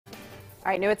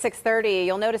All right, new at 6:30,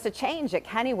 you'll notice a change at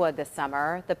Kennywood this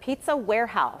summer. The Pizza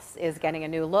Warehouse is getting a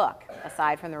new look.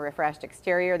 Aside from the refreshed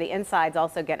exterior, the inside's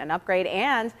also getting an upgrade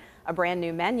and a brand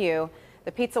new menu.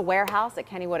 The Pizza Warehouse at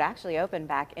Kennywood actually opened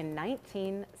back in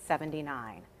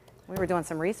 1979. We were doing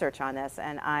some research on this,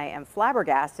 and I am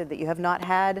flabbergasted that you have not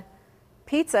had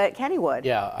pizza at Kennywood.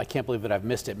 Yeah, I can't believe that I've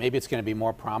missed it. Maybe it's going to be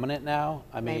more prominent now.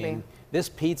 I mean, Maybe. This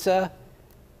pizza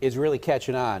is really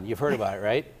catching on. You've heard about it,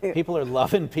 right? People are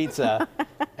loving pizza,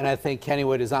 and I think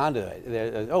Kennywood is onto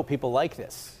it. Oh, people like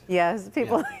this. Yes,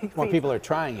 people Yeah. like More pizza. people are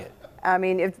trying it. I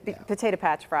mean, potato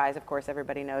patch fries, of course,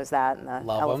 everybody knows that, and the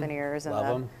Love elephant 'em. ears, and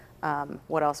Love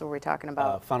what else were we talking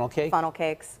about? Funnel cake? Funnel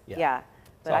cakes, yeah.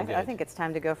 But all I good. think it's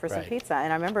time to go for some Right. pizza.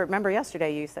 And I remember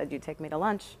yesterday you said you'd take me to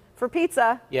lunch for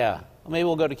pizza. Yeah, well, maybe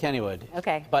we'll go to Kennywood.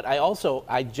 Okay. But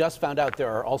I just found out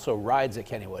there are also rides at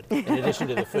Kennywood in addition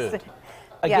to the food.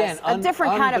 Yes, Again, a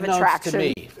different kind of unbeknownst to attraction.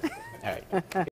 me. All right.